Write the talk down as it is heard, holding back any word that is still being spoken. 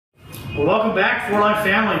Well, welcome back, 4Life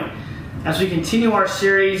family, as we continue our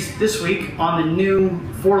series this week on the new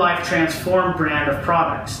 4LifeTRANSFORM brand of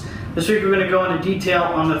products. This week we're going to go into detail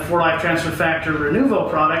on the 4Life Transfer Factor Renuvo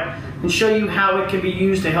product and show you how it can be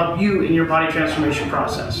used to help you in your body transformation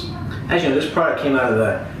process. As you know, this product came out of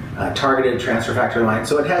the targeted Transfer Factor line,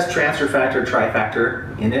 so it has Transfer Factor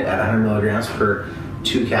Trifactor in it at 100 milligrams per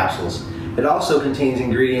 2 capsules. It also contains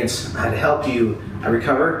ingredients to help you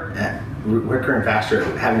recover recurring faster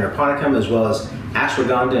at having your ponicum, as well as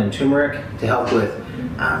ashwagandha and turmeric to help with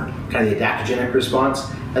kind of the adaptogenic response,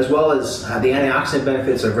 as well as the antioxidant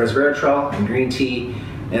benefits of resveratrol and green tea,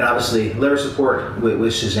 and obviously liver support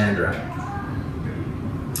with Schizandra.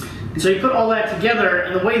 So you put all that together,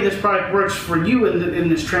 and the way this product works for you in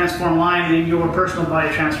this Transform line and in your personal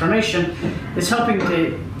body transformation is helping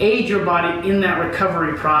to aid your body in that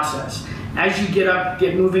recovery process. As you get up,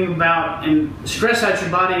 get moving about, and stress out your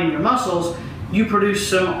body and your muscles, you produce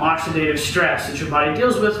some oxidative stress that your body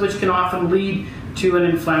deals with, which can often lead to an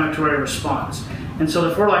inflammatory response. And so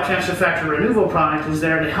the 4Life Transfer Factor Renuvo product is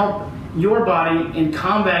there to help your body in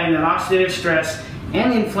combating that oxidative stress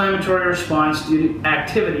and inflammatory response due to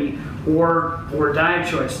activity or diet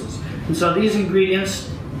choices. And so these ingredients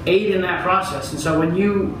aid in that process. And so when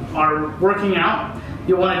you are working out,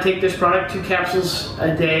 you'll want to take this product 2 capsules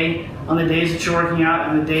a day on the days that you're working out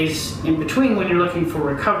and the days in between when you're looking for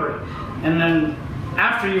recovery. And then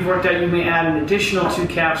after you've worked out, you may add an additional 2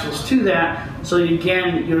 capsules to that, so that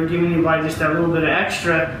again, you're giving your body just that little bit of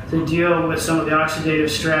extra to deal with some of the oxidative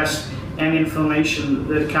stress and inflammation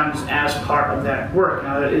that comes as part of that work.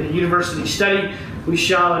 Now, in a university study, we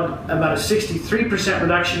showed about a 63%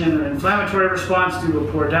 reduction in the inflammatory response due to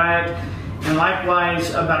a poor diet, and likewise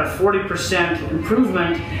about a 40%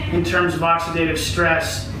 improvement in terms of oxidative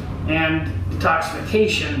stress and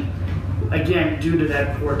detoxification, again, due to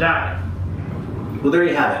that poor diet. Well, there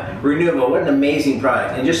you have it. Renuvo, what an amazing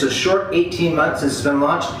product. In just a short 18 months since it's been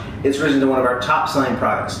launched, it's risen to one of our top selling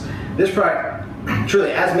products. This product,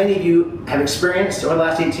 truly, as many of you have experienced over the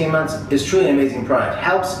last 18 months, is truly an amazing product.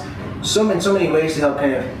 Helps in so many ways to help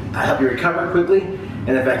help you recover quickly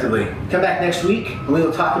and effectively. Come back next week and we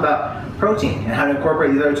will talk about protein and how to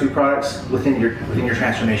incorporate these other 2 products within your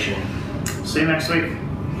transformation. See you next week.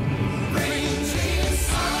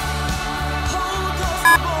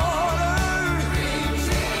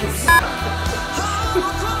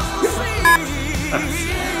 Across the sea.